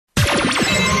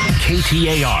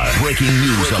KTAR Breaking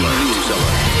News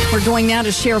Alert. We're going now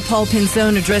to share Paul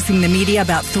Pinzone addressing the media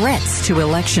about threats to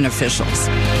election officials.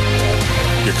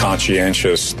 You're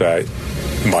conscientious that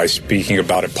by speaking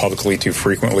about it publicly too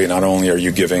frequently, not only are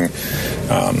you giving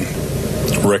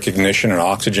recognition and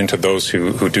oxygen to those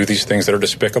who do these things that are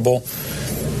despicable,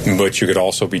 but you could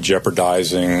also be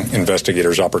jeopardizing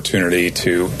investigators' opportunity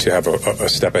to have a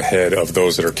step ahead of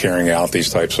those that are carrying out these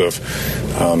types of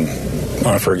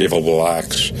unforgivable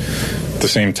acts. At the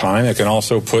same time, it can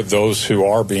also put those who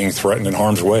are being threatened in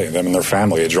harm's way, them and their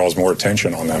family. It draws more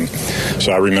attention on them.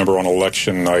 So I remember on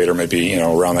election night, or maybe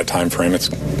around that time frame,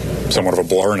 it's somewhat of a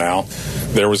blur now,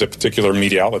 there was a particular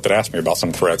media outlet that asked me about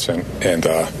some threats, and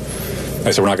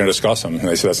I said, we're not going to discuss them. And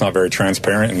they said, that's not very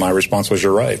transparent, and my response was,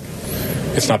 you're right.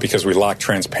 It's not because we lack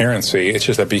transparency. It's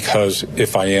just that because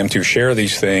if I am to share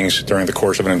these things during the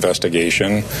course of an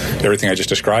investigation, everything I just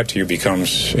described to you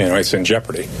becomes, it's in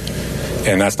jeopardy.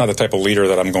 And that's not the type of leader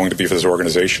that I'm going to be for this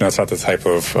organization. That's not the type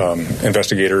of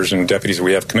investigators and deputies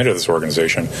we have committed to this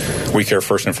organization. We care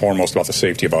first and foremost about the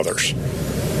safety of others.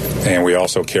 And we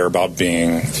also care about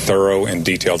being thorough and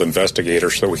detailed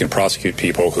investigators so that we can prosecute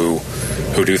people who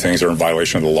do things that are in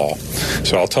violation of the law.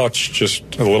 So I'll touch just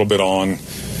a little bit on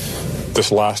this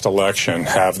last election.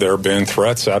 Have there been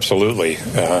threats? Absolutely.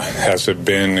 Has it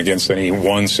been against any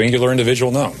one singular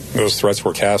individual? No. Those threats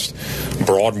were cast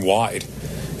broad and wide.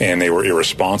 And they were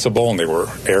irresponsible, and they were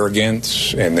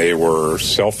arrogant, and they were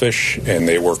selfish, and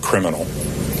they were criminal.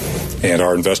 And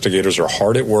our investigators are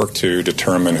hard at work to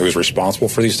determine who's responsible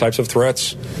for these types of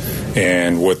threats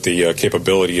and what the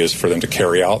capability is for them to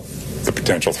carry out the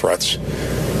potential threats.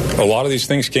 A lot of these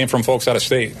things came from folks out of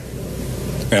state.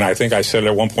 And I think I said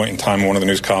at one point in time in one of the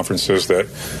news conferences that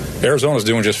Arizona's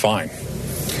doing just fine.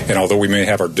 And although we may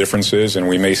have our differences and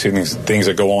we may see things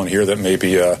that go on here that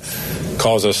maybe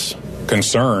cause us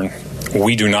concern,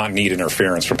 we do not need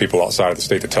interference from people outside of the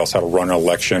state to tell us how to run an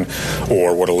election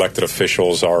or what elected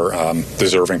officials are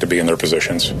deserving to be in their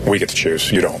positions. We get to choose.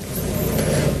 You don't.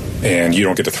 And you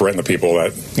don't get to threaten the people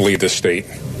that lead this state.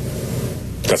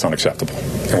 That's unacceptable,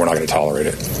 and we're not going to tolerate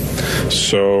it.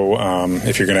 So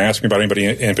if you're going to ask me about anybody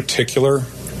in particular,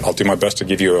 I'll do my best to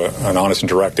give you an honest and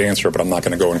direct answer, but I'm not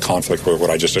going to go in conflict with what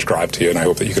I just described to you, and I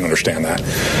hope that you can understand that.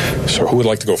 So who would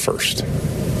like to go first?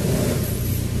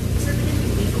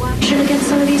 Against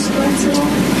some of these threats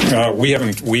at all?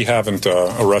 We haven't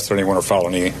arrested anyone or filed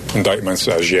any indictments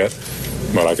as yet,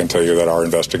 but I can tell you that our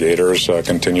investigators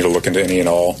continue to look into any and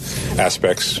all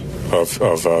aspects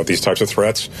of these types of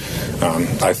threats.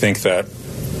 I think that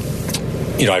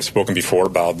I've spoken before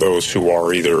about those who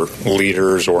are either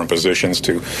leaders or in positions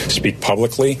to speak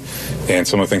publicly, and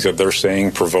some of the things that they're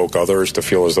saying provoke others to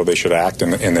feel as though they should act,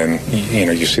 and then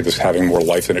you see this having more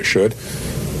life than it should.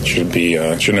 Should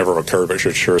never have occurred, but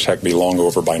should sure as heck be long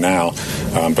over by now.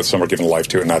 But some are given life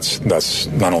to it, and that's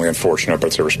not only unfortunate, but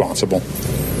it's irresponsible.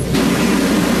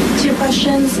 Two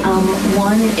questions.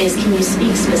 One is, can you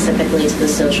speak specifically to the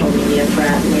social media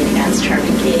threat made against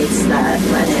Chairman Gates that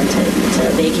led him to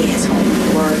vacate his home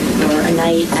for a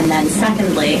night? And then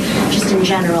secondly, just in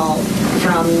general,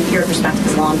 from your perspective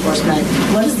as law enforcement,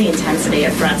 what does the intensity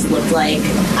of threats look like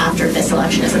after this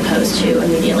election as opposed to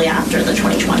immediately after the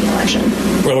 2020 election?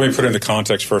 Well, let me put it into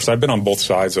context first. I've been on both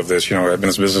sides of this. I've been in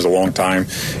this business a long time,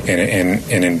 and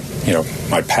in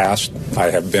my past,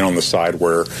 I have been on the side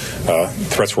where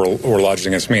threats were lodged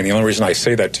against me. And the only reason I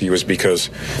say that to you is because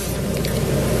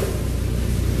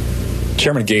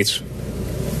Chairman Gates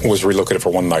was relocated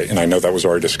for one night, and I know that was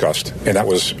already discussed. And that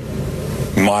was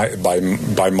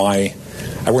by my,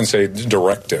 I wouldn't say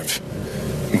directive,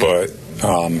 but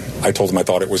I told him I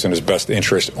thought it was in his best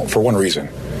interest for one reason.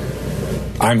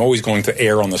 I'm always going to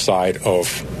err on the side of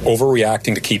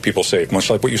overreacting to keep people safe,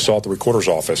 much like what you saw at the recorder's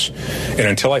office. And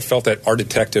until I felt that our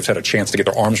detectives had a chance to get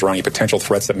their arms around any potential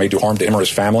threats that may do harm to him or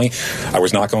his family, I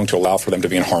was not going to allow for them to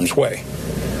be in harm's way.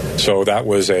 So that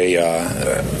was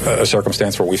a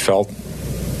circumstance where we felt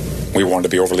we wanted to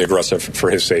be overly aggressive for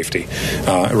his safety.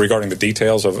 Regarding the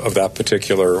details of that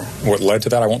particular, what led to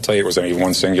that, I won't tell you it was any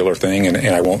one singular thing, and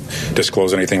I won't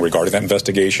disclose anything regarding that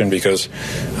investigation because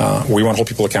we want to hold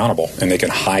people accountable, and they can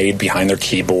hide behind their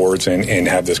keyboards and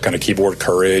have this kind of keyboard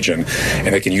courage, and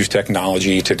they can use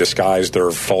technology to disguise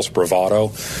their false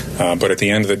bravado. But at the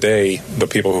end of the day, the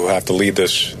people who have to lead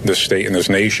this state and this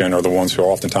nation are the ones who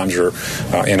oftentimes are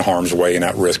in harm's way and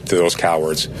at risk to those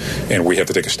cowards, and we have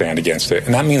to take a stand against it.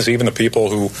 And that means even the people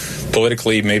who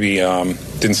politically maybe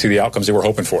didn't see the outcomes they were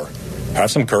hoping for. have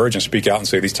some courage and speak out and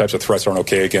say these types of threats aren't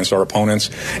okay against our opponents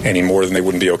any more than they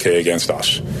wouldn't be okay against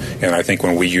us. And I think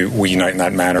when we unite in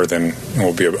that manner, then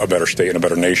we'll be a better state and a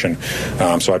better nation.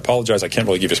 So I apologize. I can't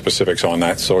really give you specifics on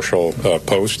that social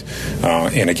post.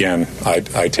 And again, I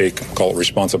call it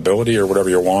responsibility or whatever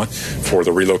you want for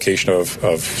the relocation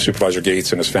of Supervisor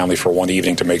Gates and his family for one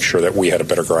evening to make sure that we had a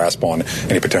better grasp on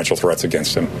any potential threats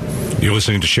against him. You're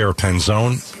listening to Sheriff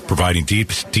Penzone providing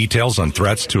details on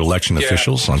threats to election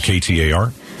officials on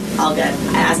KTAR. All good.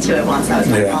 I asked two at once. That was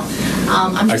my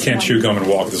fault. I can't chew gum and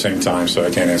walk at the same time, so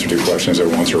I can't answer two questions at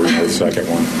once or read the second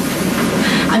one.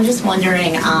 I'm just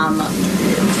wondering,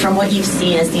 from what you've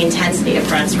seen, is the intensity of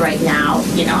threats right now,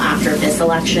 after this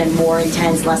election, more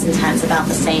intense, less intense, about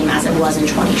the same as it was in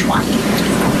 2020?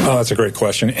 Oh, that's a great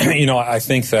question. I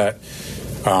think that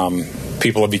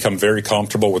people have become very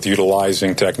comfortable with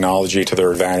utilizing technology to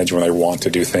their advantage when they want to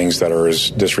do things that are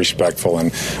as disrespectful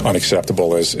and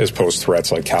unacceptable as pose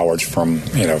threats like cowards from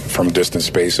distant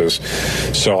spaces.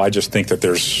 So I just think that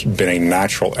there's been a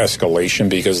natural escalation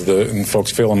because the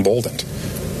folks feel emboldened,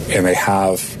 and they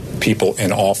have people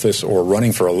in office or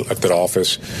running for elected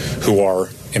office who are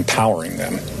empowering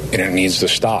them, and it needs to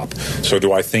stop. So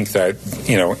do I think that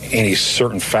any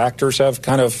certain factors have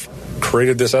kind of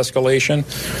created this escalation?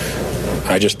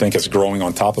 I just think it's growing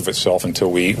on top of itself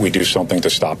until we do something to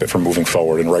stop it from moving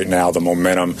forward. And right now, the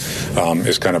momentum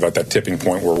is kind of at that tipping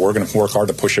point where we're going to work hard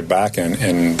to push it back,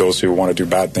 and those who want to do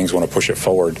bad things want to push it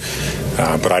forward.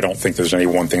 But I don't think there's any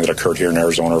one thing that occurred here in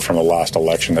Arizona from the last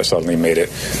election that suddenly made it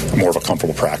more of a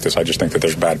comfortable practice. I just think that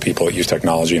there's bad people that use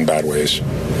technology in bad ways.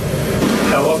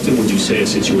 How often would you say a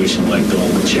situation like the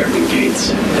one with Chairman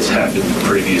Gates has happened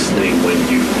previously when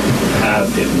you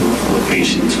have hit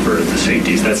locations for the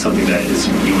safety? Is that something that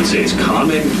you would say is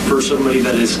common for somebody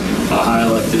that is a high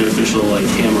elected official like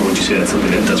him, or would you say that's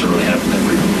something that doesn't really happen that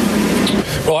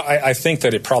frequently? Well, I think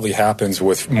that it probably happens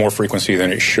with more frequency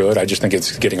than it should. I just think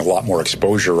it's getting a lot more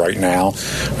exposure right now.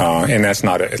 And that's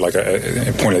not a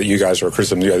point that you guys are a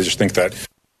criticism. I just think that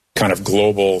kind of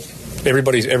global...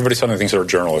 Everybody suddenly thinks they're a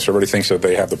journalist. Everybody thinks that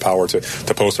they have the power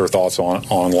to post their thoughts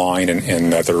online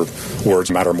and that their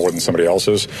words matter more than somebody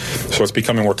else's. So it's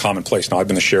becoming more commonplace. Now, I've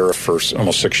been the sheriff for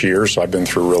almost 6 years, so I've been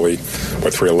through really,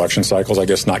 3 election cycles, I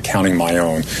guess, not counting my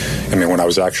own. I mean, when I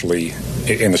was actually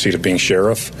in the seat of being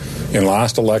sheriff, in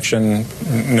last election,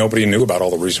 nobody knew about all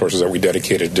the resources that we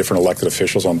dedicated to different elected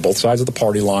officials on both sides of the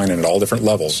party line and at all different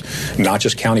levels, not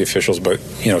just county officials, but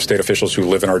state officials who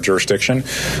live in our jurisdiction.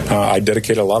 I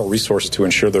dedicated a lot of resources to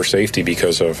ensure their safety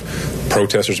because of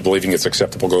protesters believing it's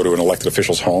acceptable to go to an elected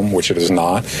official's home, which it is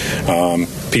not.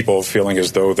 People feeling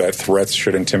as though that threats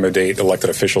should intimidate elected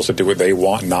officials to do what they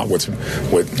want, not what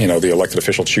the elected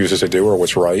official chooses to do or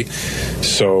what's right.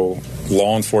 So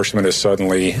law enforcement is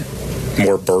suddenly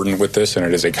more burdened with this, and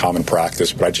it is a common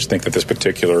practice. But I just think that this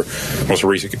particular most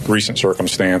recent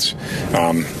circumstance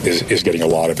is getting a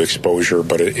lot of exposure.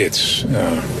 But it's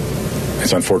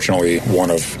unfortunately one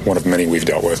of many we've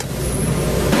dealt with.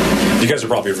 You guys are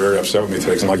probably very upset with me today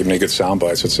because I'm not giving any good sound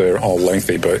bites. It's all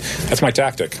lengthy, but that's my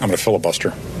tactic. I'm going to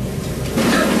filibuster.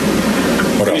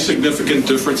 Any significant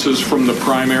differences from the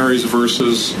primaries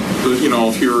versus,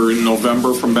 if you're in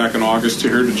November from back in August to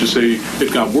here? Did you say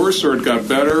it got worse or it got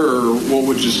better, or what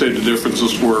would you say the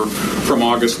differences were from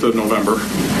August to November?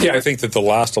 Yeah, I think that the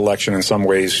last election in some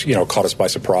ways, caught us by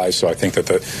surprise. So I think that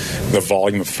the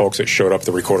volume of folks that showed up at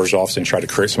the recorder's office and tried to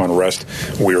create some unrest,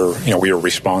 we were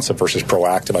responsive versus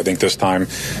proactive. I think this time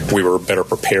we were better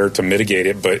prepared to mitigate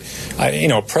it. But,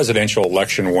 a presidential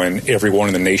election when everyone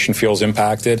in the nation feels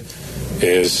impacted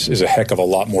is a heck of a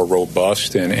lot more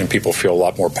robust, and people feel a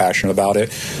lot more passionate about it.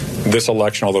 This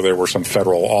election, although there were some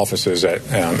federal offices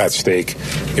at stake,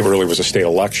 it really was a state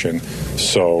election.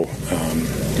 So,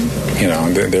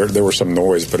 there was some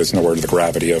noise, but it's nowhere to the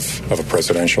gravity of a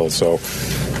presidential. So,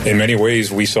 in many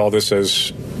ways, we saw this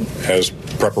as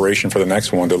preparation for the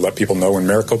next one to let people know in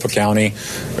Maricopa County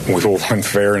we will run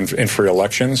fair and free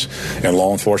elections, and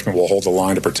law enforcement will hold the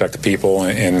line to protect the people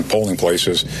in polling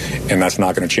places, and that's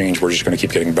not going to change. We're just going to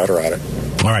keep getting better at it.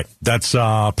 All right. That's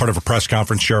part of a press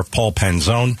conference. Sheriff Paul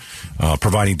Penzone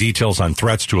providing details on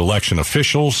threats to election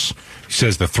officials. He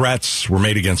says the threats were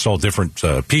made against all different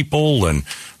people, and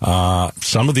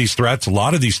some of these threats, a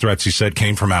lot of these threats, he said,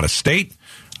 came from out of state.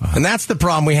 And that's the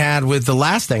problem we had with the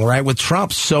last thing, right? With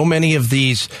Trump, so many of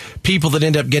these people that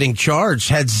end up getting charged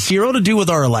had zero to do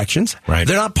with our elections. Right.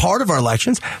 They're not part of our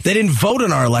elections. They didn't vote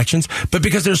in our elections. But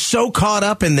because they're so caught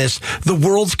up in this, the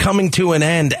world's coming to an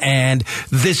end and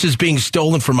this is being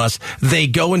stolen from us, they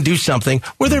go and do something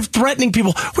where they're threatening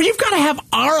people, where you've got to have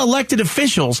our elected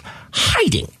officials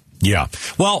hiding. Yeah.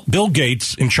 Well, Bill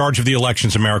Gates, in charge of the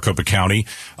elections in Maricopa County,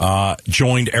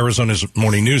 joined Arizona's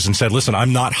Morning News and said, listen,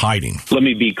 I'm not hiding. Let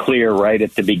me be clear right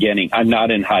at the beginning. I'm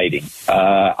not in hiding.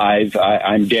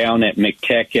 I'm down at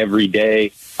McTech every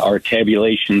day, our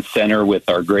tabulation center with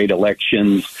our great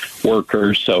elections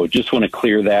workers. So just want to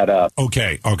clear that up.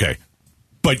 Okay.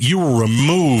 But you were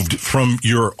removed from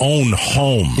your own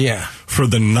home for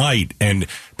the night. And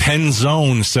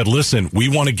Penzone said, listen, we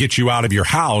want to get you out of your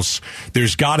house.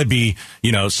 There's got to be,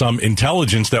 some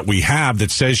intelligence that we have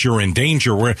that says you're in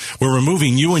danger. We're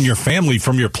removing you and your family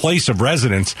from your place of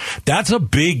residence. That's a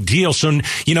big deal. So,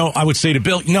 I would say to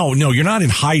Bill, no, you're not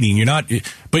in hiding. You're not,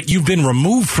 but you've been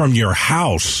removed from your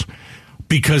house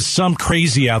because some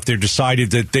crazy out there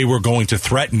decided that they were going to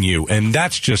threaten you, and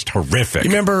that's just horrific. You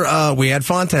remember we had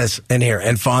Fontes in here,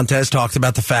 and Fontes talked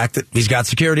about the fact that he's got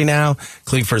security now,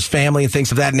 including for his family and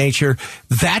things of that nature.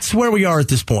 That's where we are at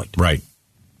this point. Right.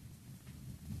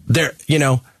 That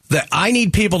I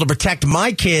need people to protect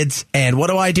my kids, and what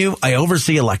do? I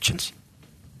oversee elections.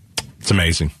 It's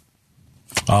amazing.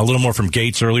 A little more from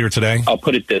Gates earlier today. I'll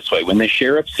put it this way. When the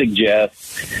sheriff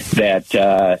suggests that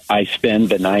I spend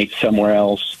the night somewhere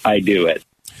else, I do it.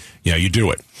 Yeah, you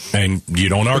do it. And you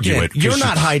don't argue it. You're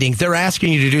not hiding. They're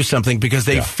asking you to do something because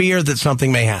they fear that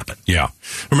something may happen. Yeah.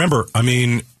 Remember,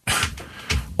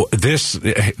 this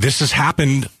has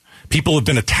happened. People have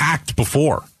been attacked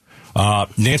before.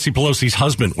 Nancy Pelosi's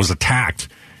husband was attacked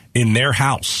in their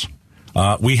house.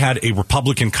 We had a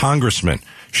Republican congressman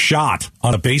shot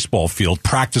on a baseball field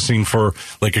practicing for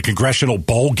like a congressional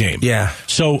bowl game. Yeah.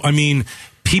 So,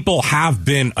 people have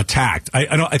been attacked.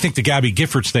 I think the Gabby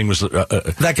Giffords thing was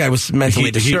that guy was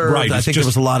mentally disturbed. Right, I think there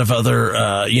was a lot of other,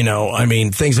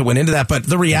 things that went into that. But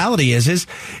the reality is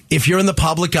if you're in the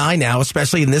public eye now,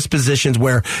 especially in this positions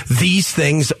where these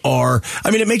things are,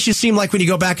 it makes you seem like when you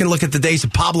go back and look at the days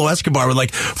of Pablo Escobar, where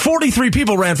like 43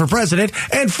 people ran for president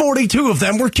and 42 of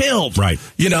them were killed. Right.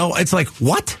 It's like,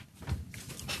 what?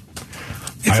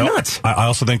 It's nuts. I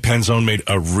also think Penzone made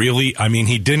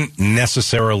he didn't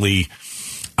necessarily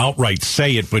outright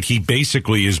say it, but he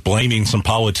basically is blaming some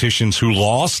politicians who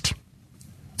lost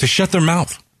to shut their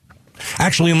mouth.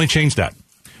 Actually, let me change that.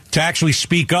 To actually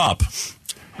speak up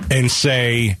and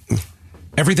say,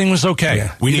 everything was okay.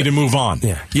 Yeah. We need to move on.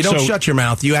 Yeah. You don't shut your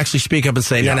mouth. You actually speak up and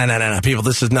say, no, people,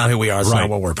 this is not who we are. It's not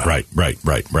what we're about.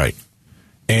 Right.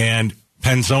 And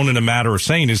Penzone, in a matter of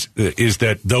saying, is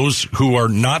that those who are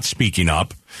not speaking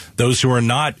up, those who are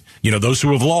not, those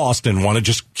who have lost and want to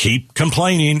just keep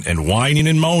complaining and whining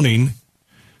and moaning,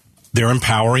 they're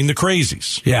empowering the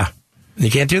crazies. Yeah.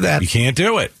 You can't do that. You can't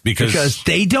do it because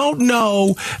they don't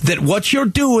know that what you're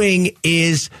doing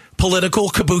is political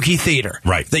kabuki theater.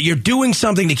 Right. That you're doing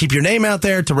something to keep your name out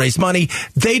there, to raise money.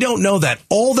 They don't know that.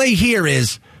 All they hear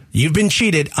is, you've been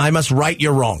cheated. I must right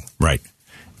your wrong. Right.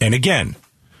 And again,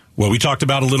 what we talked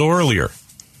about a little earlier,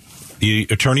 the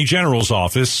Attorney General's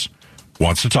office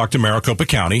wants to talk to Maricopa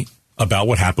County about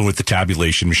what happened with the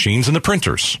tabulation machines and the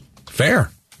printers.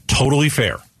 Fair. Totally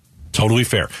fair.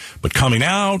 But coming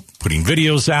out, putting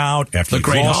videos out after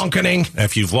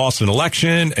you've lost an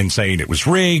election and saying it was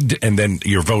rigged and then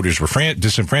your voters were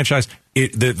disenfranchised,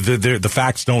 the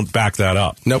facts don't back that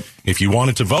up. Nope. If you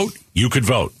wanted to vote, you could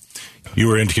vote. You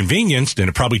were inconvenienced and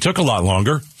it probably took a lot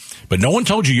longer, but no one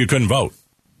told you couldn't vote.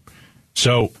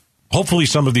 So hopefully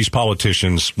some of these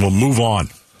politicians will move on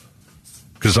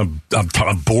because I'm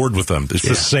bored with them. It's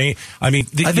the same. I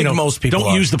think most people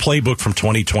don't use the playbook from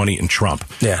 2020 and Trump.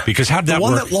 Yeah, because how did that work?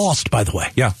 The one that lost, by the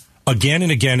way. Yeah, again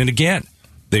and again and again,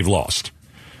 they've lost,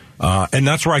 and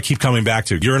that's where I keep coming back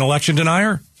to. You're an election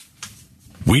denier.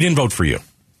 We didn't vote for you,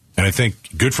 and I think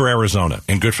good for Arizona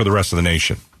and good for the rest of the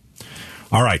nation.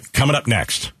 All right, coming up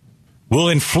next. Will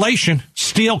inflation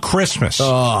steal Christmas?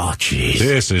 Oh, jeez.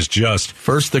 This is just...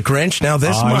 First the Grinch, now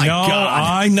this? My God.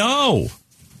 I know.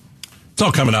 It's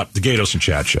all coming up. The Gatos and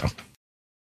Chad Show.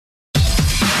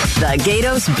 The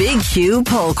Gatos Big Q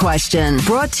poll question.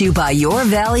 Brought to you by Your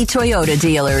Valley Toyota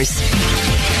dealers.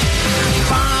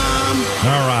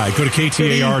 All right. Go to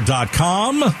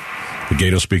KTAR.com. The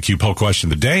Gatos Big Q poll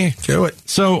question of the day. Do it.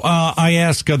 So I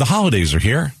ask, the holidays are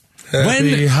here.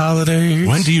 Happy holidays.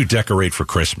 When do you decorate for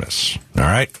Christmas? All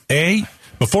right. A,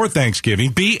 before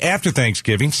Thanksgiving. B, after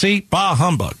Thanksgiving. C, bah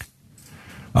humbug.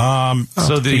 Bah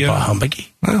humbuggy.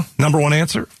 Well, number one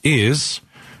answer is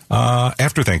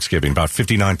after Thanksgiving, about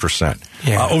 59%.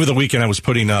 Yeah. Over the weekend, I was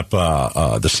putting up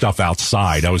the stuff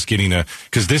outside. I was getting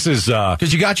because this is...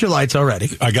 Because you got your lights already.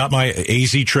 I got my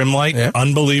AZ trim light. Yep.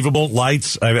 Unbelievable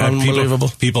lights. Unbelievable.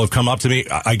 People have come up to me.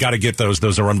 I got to get those.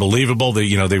 Those are unbelievable.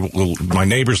 My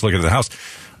neighbors look at the house.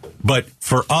 But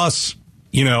for us,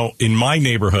 in my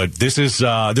neighborhood, this is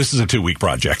a 2-week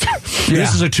project.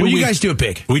 This is a 2-week. Well, you guys do it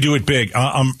big. We do it big.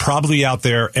 I'm probably out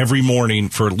there every morning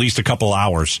for at least a couple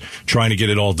hours trying to get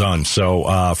it all done.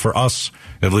 So for us,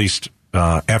 at least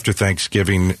after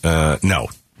Thanksgiving, no.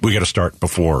 We got to start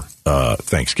before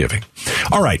Thanksgiving.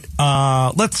 All right.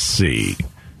 Let's see.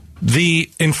 The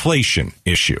inflation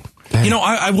issue.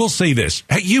 I will say this.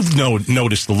 Hey, you've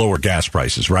noticed the lower gas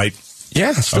prices, right?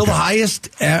 Yeah, still the highest,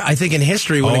 I think, in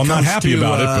history when it comes not happy to,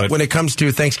 about it, but when it comes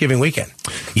to Thanksgiving weekend.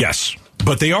 Yes,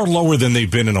 but they are lower than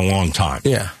they've been in a long time.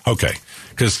 Yeah. Okay,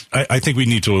 because I think we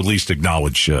need to at least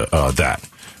acknowledge that.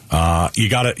 You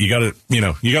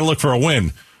gotta look for a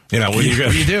win. What do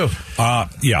you do?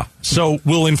 Yeah. So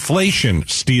will inflation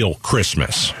steal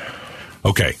Christmas?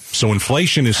 Okay. So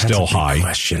inflation is still high.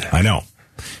 Question. I know.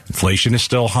 Inflation is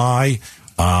still high.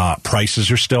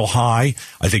 Prices are still high.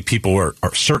 I think people are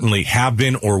certainly have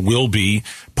been or will be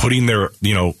putting their,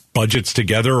 budgets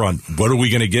together on what are we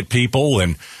going to get people.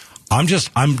 And I'm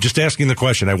just asking the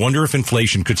question. I wonder if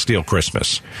inflation could steal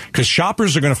Christmas, because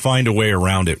shoppers are going to find a way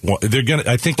around it.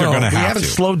 I think they're going to have to. We haven't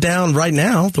slowed down right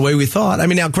now the way we thought. I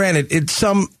mean, now granted, it's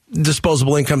some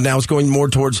disposable income now is going more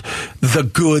towards the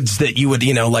goods that you would,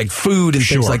 like food and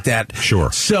things like that.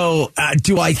 Sure. So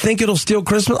do I think it'll steal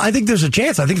Christmas? I think there's a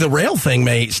chance. I think the rail thing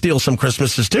may steal some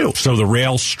Christmases too. So the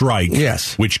rail strike,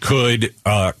 yes, which could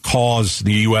cause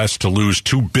the U.S. to lose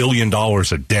 $2 billion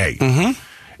a day. Mm-hmm.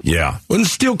 Yeah. Wouldn't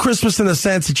steal Christmas in the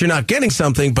sense that you're not getting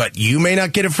something, but you may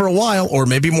not get it for a while or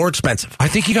maybe more expensive. I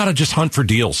think you got to just hunt for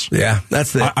deals. Yeah,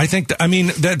 that's it. I think,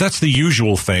 that's the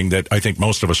usual thing that I think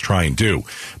most of us try and do.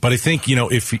 But I think,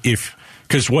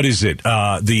 because what is it?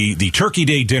 The Turkey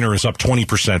Day dinner is up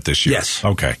 20% this year. Yes.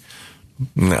 Okay.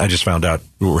 I just found out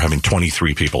we were having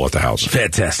 23 people at the house.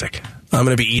 Fantastic. I'm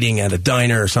going to be eating at a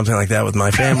diner or something like that with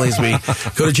my family as we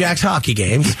go to Jack's hockey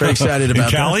games. Very excited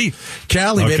about Cali? that.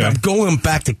 Cali, baby. I'm going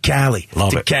back to Cali.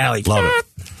 Love it. Cali. Love it.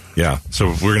 Yeah. So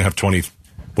we're going to have 20.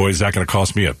 Boy, is that going to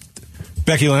cost me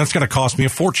Becky, that's going to cost me a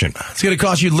fortune. It's going to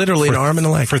cost you literally an arm and a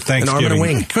leg. For Thanksgiving. An arm and a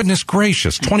wing. Goodness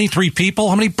gracious. 23 people?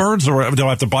 How many birds do I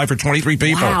have to buy for 23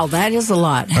 people? Wow, that is a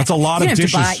lot. That's a lot of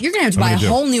dishes. You're going to have to buy a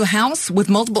whole new house with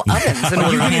multiple ovens. And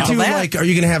are you going to are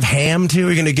you going to have ham too?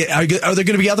 Are there going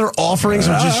to be other offerings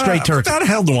or just straight turkey? How the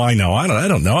hell do I know? I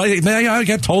don't know. I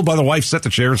get told by the wife, set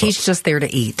the chairs up. He's just there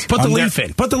to eat. Put the leaf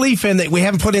in. Put the leaf in that we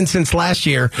haven't put in since last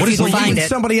year. What is the leaf?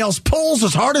 Somebody else pulls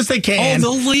as hard as they can.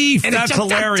 Oh, the leaf. And that's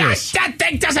hilarious. That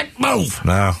thing doesn't move.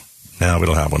 No, we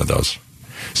don't have one of those.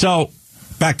 So,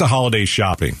 back to holiday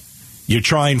shopping. You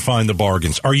try and find the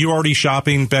bargains. Are you already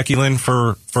shopping, Becky Lynn,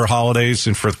 for holidays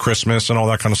and for Christmas and all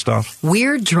that kind of stuff?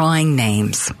 We're drawing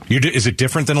names. Is it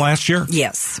different than last year?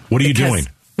 Yes. What are you doing?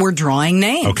 We're drawing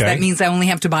names. Okay. That means I only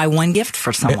have to buy one gift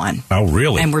for someone. Oh,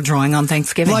 really? And we're drawing on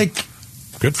Thanksgiving.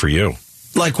 Good for you.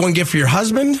 Like one gift for your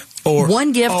husband? Or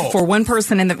one gift for one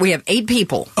person, and we have 8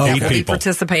 people that will be people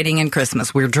participating in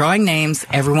Christmas. We're drawing names.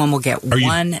 Everyone will get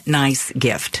one nice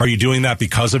gift. Are you doing that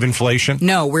because of inflation?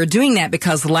 No, we're doing that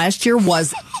because last year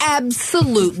was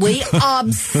absolutely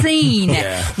obscene.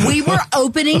 Yeah. We were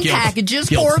opening packages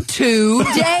for 2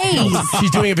 days. She's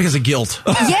doing it because of guilt.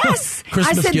 Yes.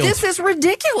 Christmas I said, guilt. this is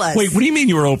ridiculous. Wait, what do you mean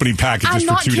you were opening packages I'm for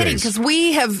 2 days? not kidding, because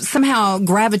we have somehow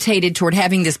gravitated toward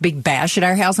having this big bash at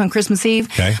our house on Christmas Eve.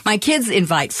 Okay. My kids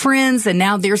invite friends, and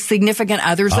now their significant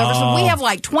others over. So we have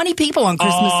like 20 people on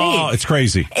Christmas Eve. Oh, it's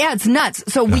crazy. Yeah, it's nuts.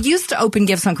 So we used to open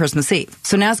gifts on Christmas Eve.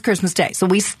 So now it's Christmas Day. So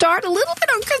we start a little bit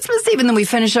on Christmas Eve, and then we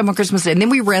finish up on Christmas Day. And then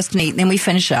we rest and eat, and then we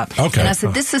finish up. Okay. And I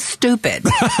said, this is stupid.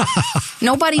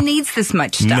 Nobody needs this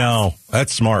much stuff. No,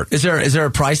 that's smart. Is there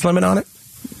a price limit on it?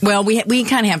 Well, we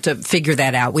kind of have to figure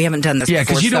that out. We haven't done this before. Yeah,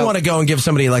 because you don't want to go and give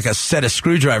somebody like a set of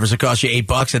screwdrivers that cost you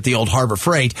 $8 at the old Harbor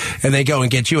Freight, and they go and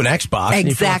get you an Xbox.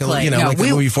 Exactly. And like the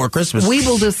movie before Christmas. We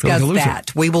will discuss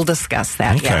that. We will discuss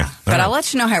that, okay. yeah. But I'll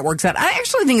let you know how it works out. I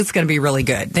actually think it's going to be really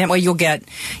good. That way you'll get,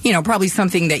 probably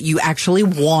something that you actually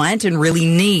want and really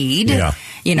need. Yeah.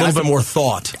 A little bit more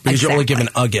thought, because you're only given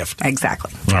a gift.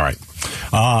 Exactly. All right.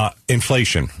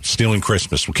 Inflation, stealing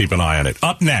Christmas. We'll keep an eye on it.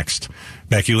 Up next,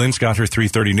 Becky Lynn's got her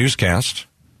 3:30 newscast.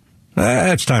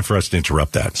 It's time for us to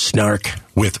interrupt that. Snark.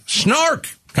 With Snark.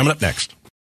 Coming up next.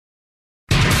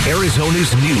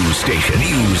 Arizona's news station.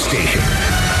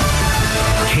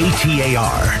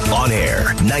 KTAR. On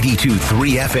air,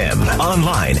 92.3 FM.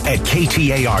 Online at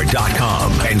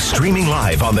KTAR.com. And streaming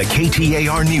live on the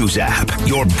KTAR News app.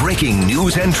 Your breaking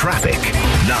news and traffic.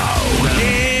 Now.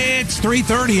 It's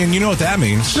 3:30, and you know what that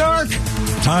means. Snark.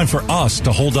 Time for us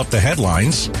to hold up the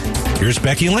headlines. Here's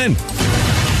Becky Lynn.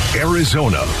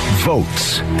 Arizona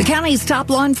votes. The county's top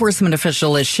law enforcement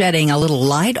official is shedding a little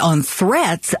light on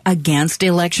threats against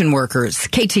election workers.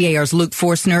 KTAR's Luke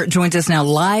Forstner joins us now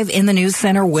live in the news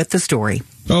center with the story.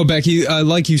 Oh, Becky,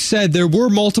 like you said, there were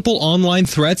multiple online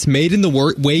threats made in the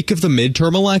wake of the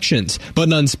midterm elections, but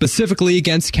none specifically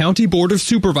against County Board of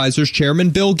Supervisors Chairman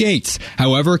Bill Gates.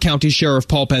 However, County Sheriff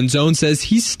Paul Penzone says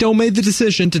he's still made the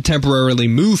decision to temporarily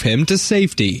move him to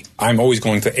safety. I'm always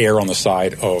going to err on the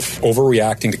side of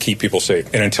overreacting to keep people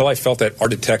safe. And until I felt that our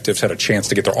detectives had a chance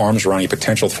to get their arms around any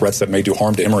potential threats that may do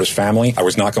harm to him or his family, I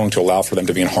was not going to allow for them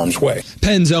to be in harm's way.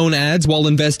 Penzone adds while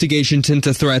investigations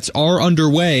into threats are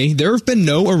underway, there have been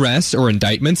no arrests or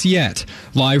indictments yet.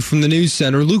 Live from the news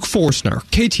center, Luke Forstner,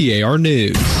 KTAR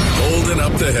News. Holding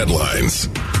up the headlines.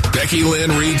 Becky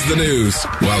Lynn reads the news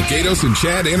while Gatos and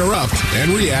Chad interrupt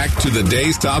and react to the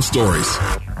day's top stories.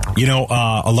 You know,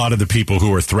 a lot of the people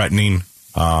who are threatening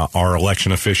our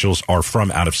election officials are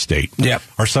from out of state. Yep.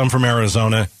 Are some from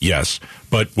Arizona? Yes.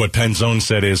 But what Penzone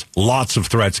said is lots of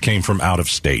threats came from out of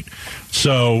state.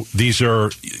 So these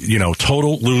are,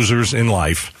 total losers in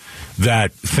life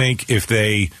that think if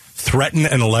they threaten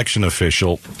an election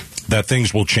official that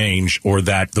things will change or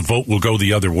that the vote will go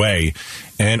the other way.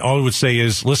 And all I would say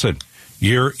is, listen,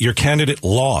 your candidate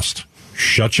lost.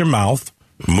 Shut your mouth.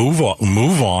 Move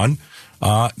on.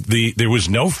 There was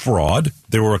no fraud.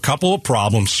 There were a couple of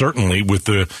problems, certainly, with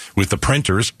the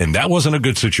printers, and that wasn't a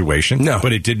good situation. No.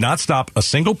 But it did not stop a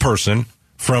single person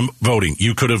from voting.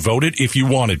 You could have voted if you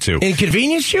wanted to.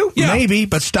 Inconvenience you? Yeah. Maybe,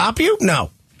 but stop you?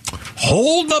 No.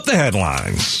 Hold up the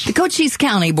headlines. The Cochise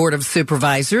County Board of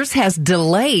Supervisors has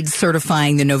delayed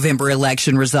certifying the November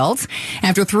election results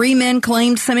after 3 men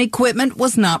claimed some equipment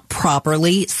was not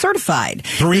properly certified.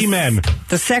 3 men.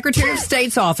 The Secretary of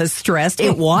State's office stressed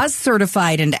it was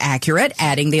certified and accurate,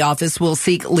 adding the office will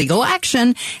seek legal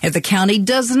action if the county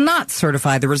does not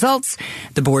certify the results.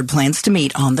 The board plans to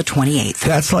meet on the 28th.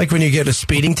 That's like when you get a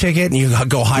speeding ticket and you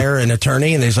go hire an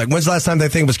attorney and he's like, when's the last time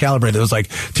that thing was calibrated? It was like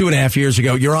 2.5 years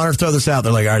ago. Your Honor, throw this out.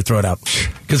 They're like, all right, throw it out.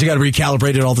 Because you got to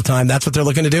recalibrate it all the time. That's what they're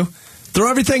looking to do. Throw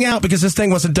everything out because this thing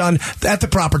wasn't done at the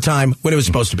proper time when it was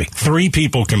supposed to be. 3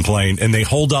 people complained, and they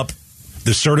hold up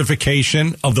the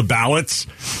certification of the ballots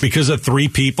because of 3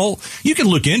 people. You can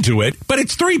look into it, but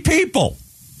it's 3 people.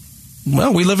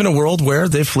 Well, we live in a world where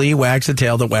the flea wags the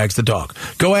tail that wags the dog.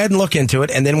 Go ahead and look into it,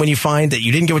 and then when you find that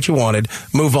you didn't get what you wanted,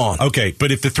 move on. Okay,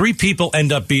 but if the 3 people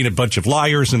end up being a bunch of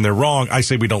liars and they're wrong, I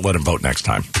say we don't let them vote next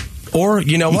time. Or,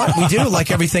 you know what? We do,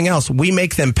 like everything else. We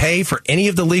make them pay for any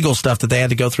of the legal stuff that they had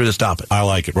to go through to stop it. I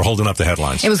like it. We're holding up the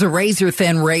headlines. It was a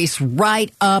razor-thin race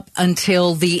right up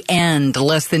until the end.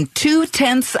 Less than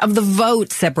 2/10 of the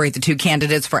vote separate the 2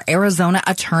 candidates for Arizona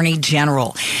Attorney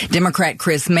General. Democrat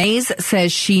Chris Mays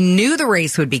says she knew the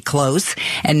race would be close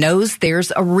and knows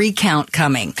there's a recount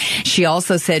coming. She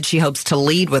also said she hopes to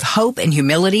lead with hope and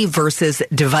humility versus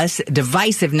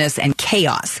divisiveness and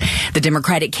chaos. The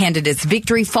Democratic candidate's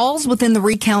victory falls within the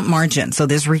recount margin. So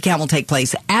this recount will take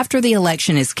place after the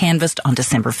election is canvassed on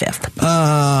December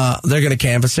 5th. They're going to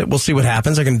canvass it. We'll see what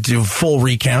happens. They're going to do a full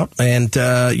recount. And,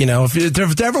 if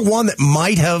there's ever one that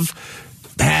might have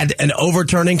had an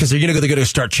overturning because they're going to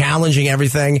start challenging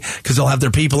everything because they'll have their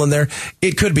people in there,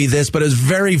 it could be this, but it's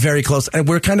very, very close. And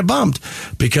we're kind of bummed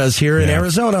because here in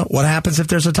Arizona, what happens if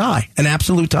there's a tie, an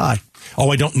absolute tie? Oh,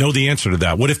 I don't know the answer to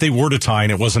that. What if they were to tie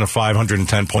and it wasn't a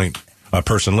 510-point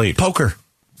person lead? Poker.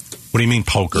 What do you mean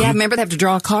poker? Yeah, remember they have to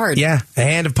draw a card. Yeah, a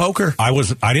hand of poker. I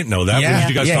didn't know that. Yeah, What did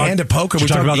you guys talk? Hand of poker. Did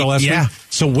you talk about that last week?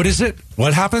 So what is it?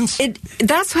 What happens? Wasn't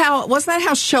that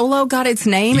how Sholo got its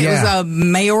name? It was a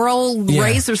mayoral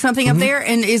race or something up there,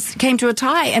 and it came to a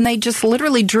tie, and they just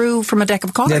literally drew from a deck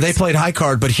of cards. Yeah, they played high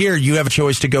card, but here you have a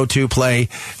choice to go to play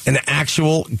an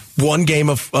actual one game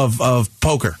of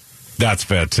poker. That's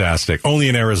fantastic. Only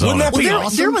in Arizona. Wouldn't that be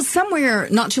awesome? There was somewhere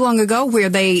not too long ago where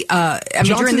they,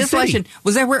 during this election,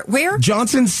 was that where?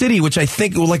 Johnson City, which I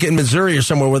think like in Missouri or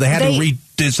somewhere where they had to redo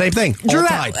the same thing.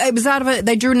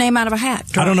 They drew a name out of a hat.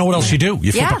 I don't know what else you do.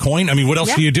 You flip a coin? I mean, what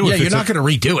else do you do? Yeah, you're not going to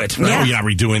redo it. No, you're not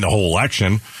redoing the whole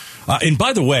election. And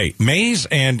by the way, Mays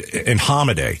and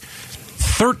Hamadeh,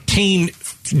 13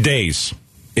 days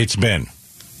it's been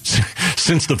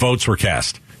since the votes were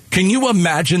cast. Can you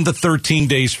imagine the 13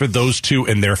 days for those 2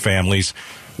 and their families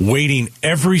waiting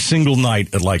every single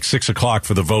night at like 6 o'clock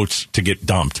for the votes to get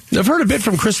dumped? I've heard a bit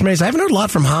from Chris Mays. I haven't heard a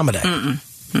lot from Hamadeh.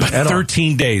 But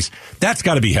 13 days, that's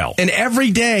got to be hell. And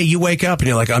every day you wake up and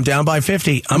you're like, I'm down by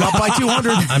 50. I'm up by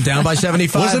 200. I'm down by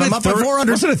 75. I'm up by 400.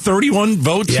 Wasn't it 31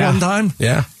 votes one time?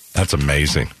 Yeah. That's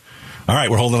amazing. All right,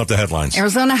 we're holding up the headlines.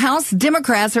 Arizona House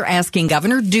Democrats are asking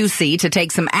Governor Ducey to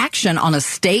take some action on a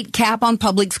state cap on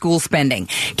public school spending.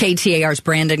 KTAR's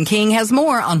Brandon King has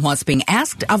more on what's being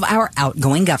asked of our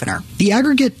outgoing governor. The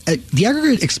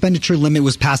aggregate expenditure limit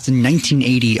was passed in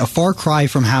 1980, a far cry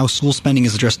from how school spending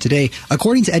is addressed today,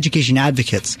 according to education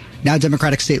advocates. Now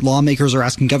Democratic state lawmakers are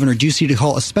asking Governor Ducey to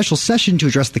call a special session to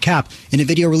address the cap. In a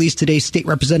video released today, State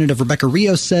Representative Rebecca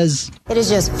Rios says, "It is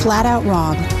just flat out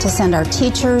wrong to send our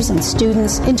teachers and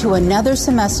students into another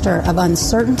semester of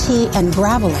uncertainty and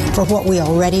graveling for what we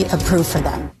already approved for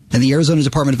them." And the Arizona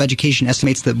Department of Education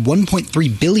estimates that $1.3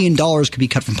 billion could be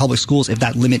cut from public schools if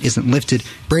that limit isn't lifted.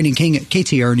 Brandon King,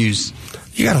 KTAR News.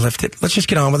 You got to lift it. Let's just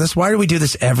get on with this. Why do we do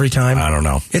this every time? I don't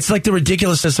know. It's like the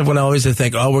ridiculousness of when always they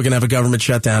think, we're going to have a government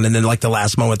shutdown, and then like the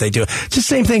last moment they do it. It's the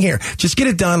same thing here. Just get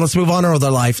it done. Let's move on with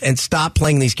our life and stop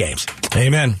playing these games.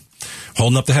 Amen.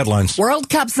 Holding up the headlines. World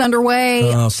Cup's underway.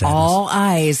 All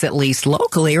eyes, at least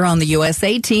locally, are on the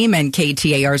USA team, and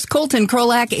KTAR's Colton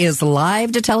Krolak is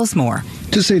live to tell us more.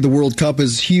 To say the World Cup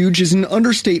is huge is an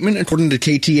understatement, according to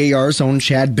KTAR's own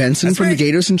Chad Benson from the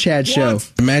Gatos and Chad Show.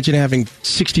 Imagine having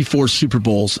 64 Super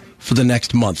Bowls for the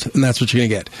next month, and that's what you're going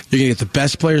to get. You're going to get the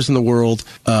best players in the world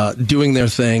doing their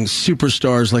thing,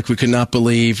 superstars like we could not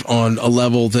believe, on a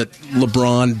level that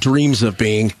LeBron dreams of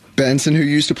being. Benson, who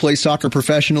used to play soccer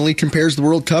professionally, compares the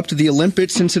World Cup to the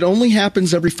Olympics since it only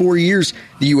happens every 4 years.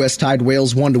 The U.S. tied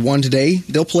Wales 1-1 today.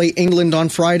 They'll play England on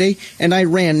Friday and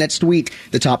Iran next week.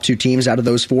 The top two teams out of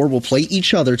those four will play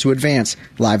each other to advance.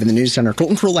 Live in the news center,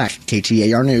 Colton Krolak,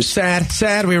 KTAR News.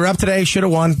 Sad. We were up today, should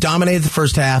have won, dominated the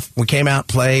first half. We came out,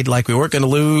 played like we weren't going to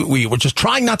lose. We were just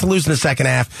trying not to lose in the second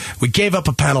half. We gave up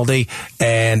a penalty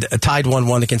and tied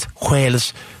 1-1 against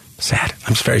Wales. Sad.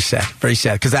 I'm very sad. Very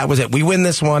sad. Because that was it. We win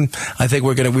this one. I think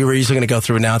we were easily going to go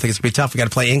through it now. I think it's going to be tough. We got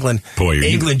to play England. Boy,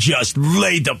 England just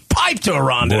laid the pipe to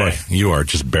Iran today. You are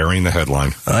just burying the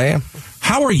headline. I am.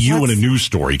 How are you in a news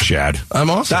story, Chad?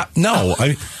 I'm awesome.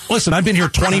 Listen, I've been here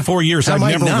 24 years. I've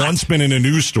never once been in a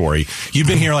news story. You've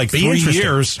been here like 3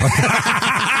 years.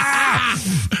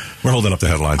 We're holding up the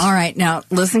headlines. All right. Now,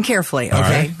 listen carefully,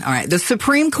 okay? All right. The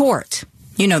Supreme Court.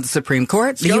 You know the Supreme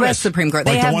Court, the U.S. Supreme Court.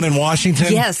 Like the one in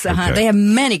Washington? Yes, Okay. They have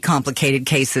many complicated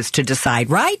cases to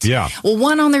decide, right? Yeah. Well,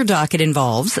 one on their docket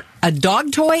involves a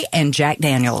dog toy and Jack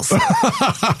Daniels.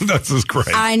 That's just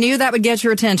great. I knew that would get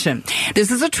your attention.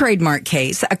 This is a trademark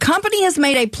case. A company has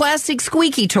made a plastic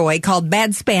squeaky toy called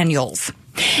Bad Spaniels.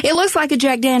 It looks like a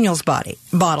Jack Daniels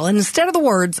bottle, and instead of the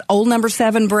words Old No.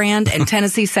 7 brand and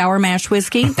Tennessee Sour Mash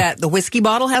whiskey that the whiskey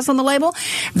bottle has on the label,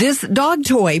 this dog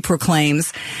toy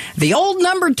proclaims the old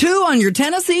number 2 on your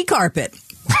Tennessee carpet.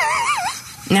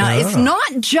 Now, it's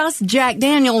not just Jack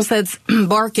Daniels that's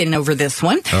barking over this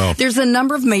one. There's a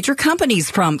number of major companies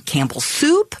from Campbell's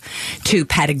Soup to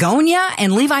Patagonia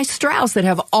and Levi Strauss that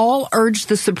have all urged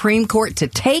the Supreme Court to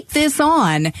take this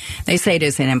on. They say it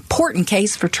is an important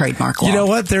case for trademark law. You know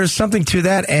what? There's something to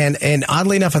that. And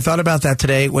oddly enough, I thought about that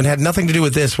today when it had nothing to do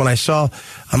with this. When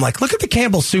I'm like, look at the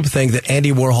Campbell's Soup thing that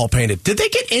Andy Warhol painted. Did they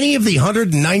get any of the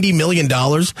 $190 million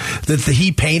that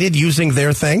he painted using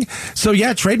their thing? So,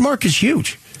 yeah, trademark is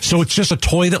huge. So it's just a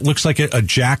toy that looks like a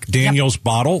Jack Daniels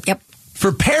bottle? Yep.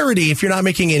 For parody, if you're not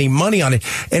making any money on it.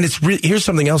 And here's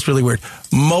something else really weird.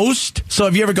 So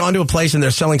have you ever gone to a place and they're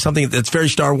selling something that's very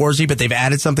Star Warsy, but they've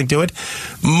added something to it?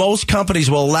 Most companies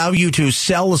will allow you to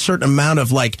sell a certain amount of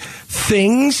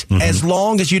things as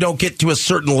long as you don't get to a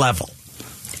certain level.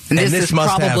 And this is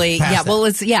probably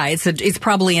it's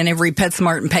probably in every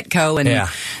PetSmart and Petco and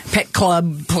Pet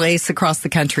Club place across the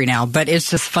country now. But it's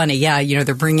just funny,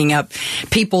 they're bringing up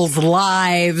people's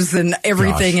lives and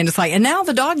everything, and it's like, and now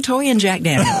the dog toy and Jack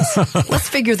Daniels. Let's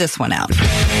figure this one out.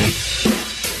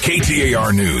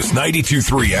 KTAR News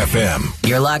 92.3 FM.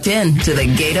 You're locked in to the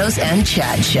Gatos and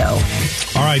Chad Show.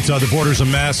 All right, the border's a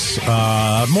mess.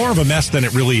 More of a mess than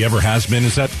it really ever has been.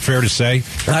 Is that fair to say?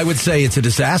 I would say it's a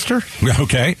disaster.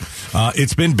 Okay.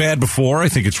 It's been bad before. I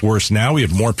think it's worse now. We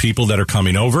have more people that are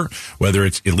coming over, whether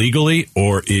it's illegally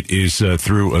or it is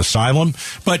through asylum.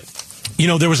 But,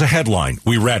 there was a headline.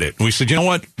 We read it. And we said, you know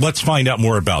what? Let's find out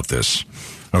more about this.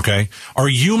 Okay. Are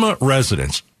Yuma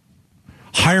residents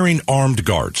hiring armed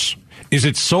guards? Is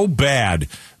it so bad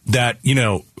that,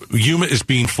 Yuma is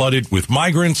being flooded with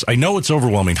migrants? I know it's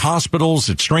overwhelming hospitals,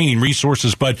 it's straining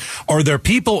resources, but are there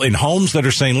people in homes that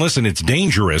are saying, listen, it's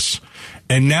dangerous,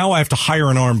 and now I have to hire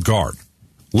an armed guard?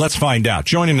 Let's find out.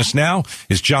 Joining us now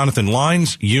is Jonathan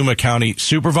Lines, Yuma County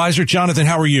Supervisor. Jonathan,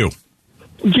 how are you?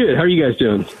 Good. How are you guys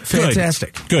doing?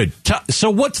 Fantastic. Good. So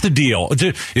what's the deal?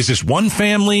 Is this one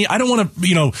family? I don't want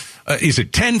to, is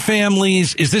it 10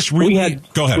 families? Is this really?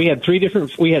 Go ahead. We had three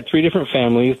different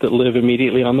families that live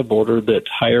immediately on the border that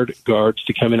hired guards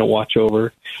to come in and watch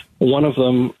over. One of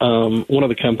them, one of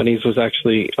the companies was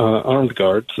actually armed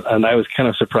guards, and I was kind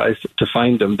of surprised to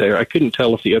find them there. I couldn't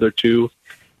tell if the other two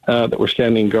that were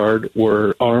standing guard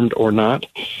were armed or not,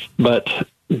 but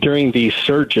during these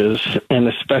surges, and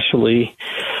especially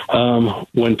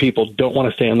when people don't want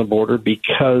to stay on the border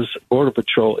because Border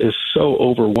Patrol is so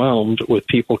overwhelmed with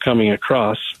people coming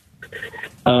across,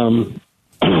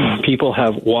 people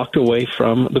have walked away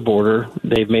from the border.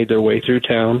 They've made their way through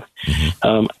town.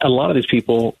 A lot of these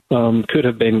people could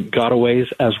have been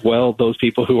gotaways as well, those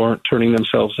people who aren't turning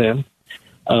themselves in.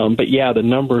 But yeah, the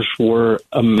numbers were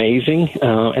amazing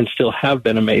and still have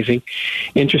been amazing.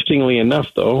 Interestingly enough,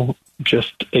 though,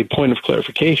 just a point of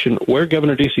clarification, where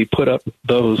Governor Ducey put up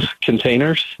those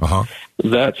containers,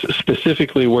 that's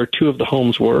specifically where two of the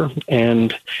homes were,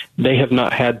 and they have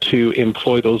not had to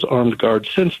employ those armed guards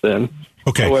since then.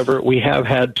 Okay. However, we have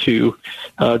had to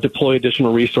deploy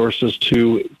additional resources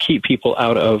to keep people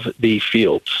out of the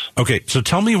fields. Okay, so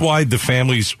tell me why the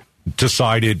families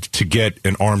decided to get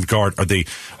an armed guard. Are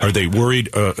they worried?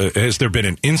 Has there been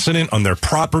an incident on their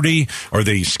property? Are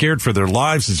they scared for their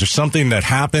lives? Is there something that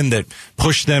happened that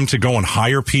pushed them to go and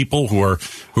hire people who are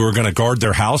going to guard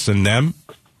their house and them?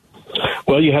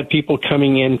 Well, you had people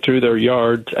coming in through their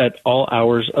yards at all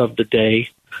hours of the day.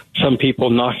 Some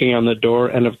people knocking on the door,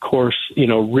 and of course,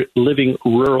 living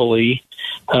rurally,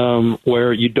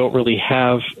 where you don't really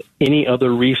have any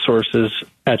other resources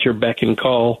at your beck and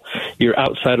call. You're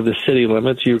outside of the city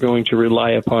limits. You're going to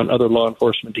rely upon other law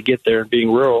enforcement to get there. And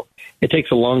being rural, it takes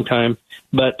a long time.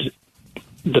 But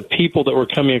the people that were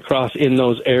coming across in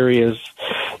those areas,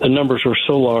 the numbers were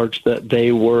so large that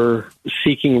they were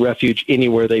seeking refuge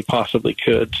anywhere they possibly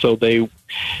could. So they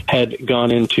had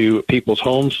gone into people's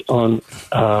homes on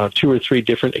 2 or 3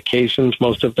 different occasions.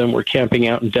 Most of them were camping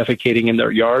out and defecating in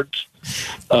their yards.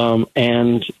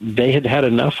 And they had had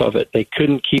enough of it. They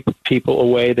couldn't keep people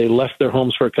away. They left their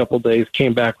homes for a couple of days,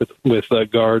 came back with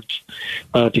guards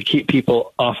to keep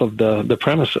people off of the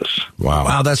premises.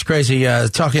 Wow, that's crazy.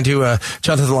 Talking to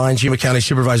Jonathan Lyons, Yuma County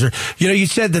Supervisor. You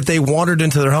said that they wandered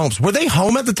into their homes. Were they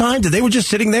home at the time? They were just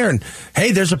sitting there and,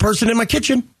 hey, there's a person in my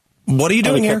kitchen. What are you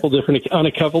doing here? On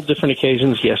a couple different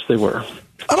occasions, yes, they were.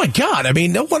 Oh, my God. I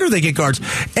mean, no wonder they get guards.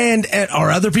 And are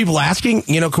other people asking,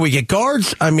 can we get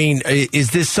guards? I mean,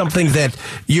 is this something that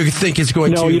you think is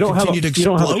going to continue to explode? You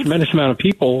don't have a tremendous amount of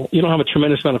people. You don't have a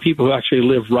tremendous amount of people who actually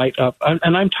live right up.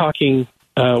 And I'm talking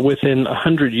within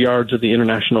 100 yards of the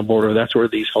international border. That's where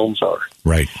these homes are.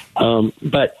 Right.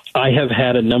 But I have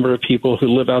had a number of people who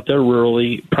live out there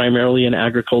rurally, primarily in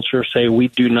agriculture, say we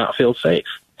do not feel safe.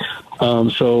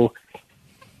 So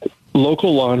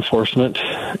local law enforcement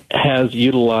has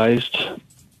utilized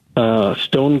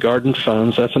Stone Garden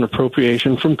funds. That's an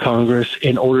appropriation from Congress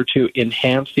in order to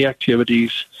enhance the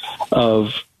activities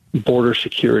of border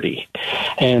security.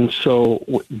 And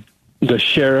so the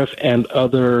sheriff and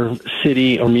other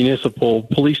city or municipal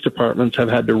police departments have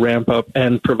had to ramp up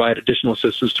and provide additional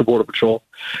assistance to Border Patrol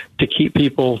to keep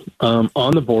people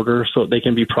on the border so that they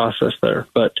can be processed there.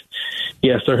 But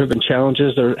yes, there have been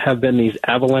challenges. There have been these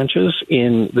avalanches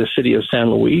in the city of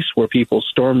San Luis where people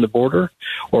storm the border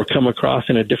or come across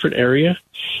in a different area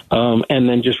and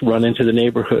then just run into the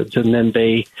neighborhoods. And then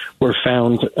they were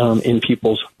found in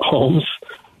people's homes.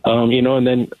 And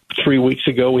then 3 weeks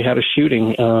ago we had a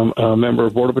shooting. A member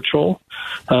of Border Patrol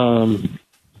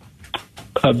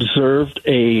observed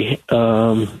a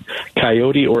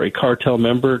coyote or a cartel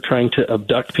member trying to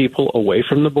abduct people away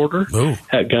from the border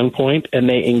at gunpoint, and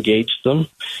they engaged them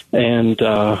and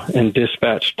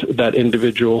dispatched that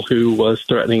individual who was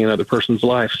threatening another person's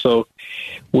life. So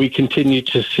we continue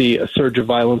to see a surge of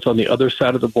violence on the other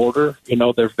side of the border.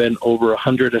 There have been over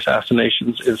 100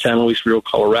 assassinations in San Luis Rio,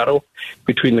 Colorado,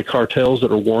 between the cartels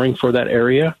that are warring for that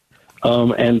area,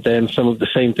 and then some of the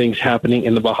same things happening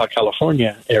in the Baja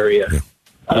California area.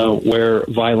 Where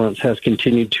violence has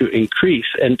continued to increase.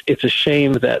 And it's a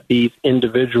shame that these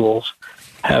individuals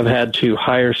have had to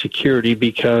hire security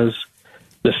because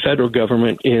the federal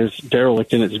government is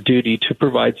derelict in its duty to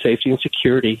provide safety and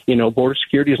security. Border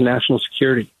security is national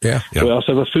security. Yeah. We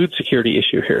also have a food security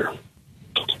issue here.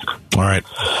 All right.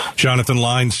 Jonathan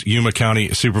Lyons, Yuma County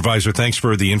Supervisor, thanks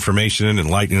for the information and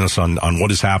enlightening us on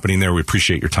what is happening there. We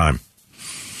appreciate your time.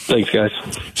 Thanks, guys.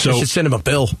 So they should send him a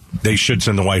bill. They should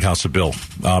send the White House a bill.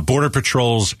 Border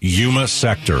Patrol's Yuma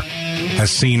sector has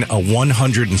seen a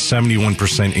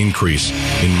 171% increase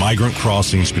in migrant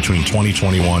crossings between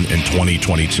 2021 and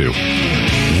 2022.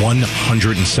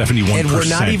 171%. And we're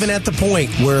not even at the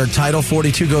point where Title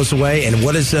 42 goes away. And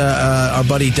what does our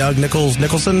buddy Doug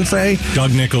Nicholson say?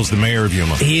 Doug Nichols, the mayor of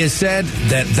Yuma. He has said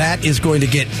that is going to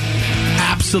get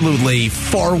absolutely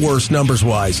far worse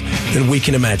numbers-wise than we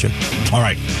can imagine. All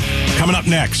right. Coming up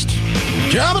next.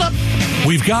 Coming up.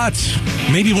 We've got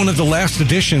maybe one of the last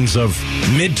editions of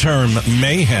Midterm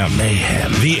Mayhem.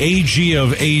 The AG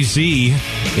of AZ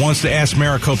wants to ask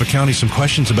Maricopa County some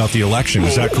questions about the election.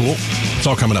 Is that cool? It's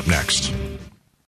all coming up next.